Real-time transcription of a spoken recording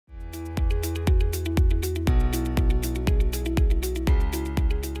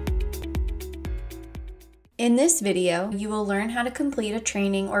In this video, you will learn how to complete a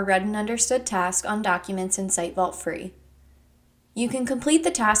training or read and understood task on documents in SiteVault Free. You can complete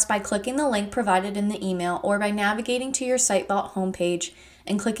the task by clicking the link provided in the email or by navigating to your SiteVault homepage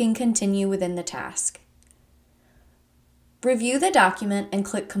and clicking Continue within the task. Review the document and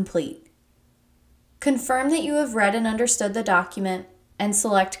click Complete. Confirm that you have read and understood the document and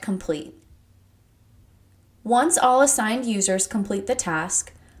select Complete. Once all assigned users complete the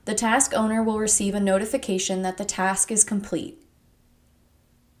task owner will receive a notification that the task is complete.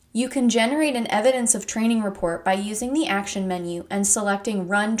 You can generate an evidence of training report by using the action menu and selecting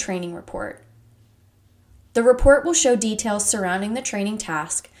Run Training Report. The report will show details surrounding the training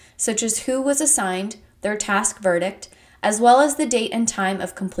task, such as who was assigned, their task verdict, as well as the date and time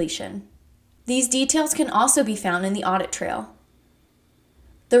of completion. These details can also be found in the audit trail.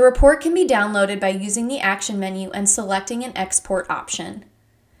 The report can be downloaded by using the action menu and selecting an export option.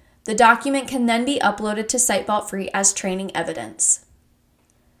 The document can then be uploaded to SiteVault Free as training evidence.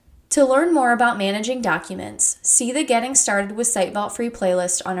 To learn more about managing documents, see the Getting Started with SiteVault Free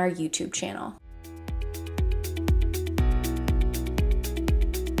playlist on our YouTube channel.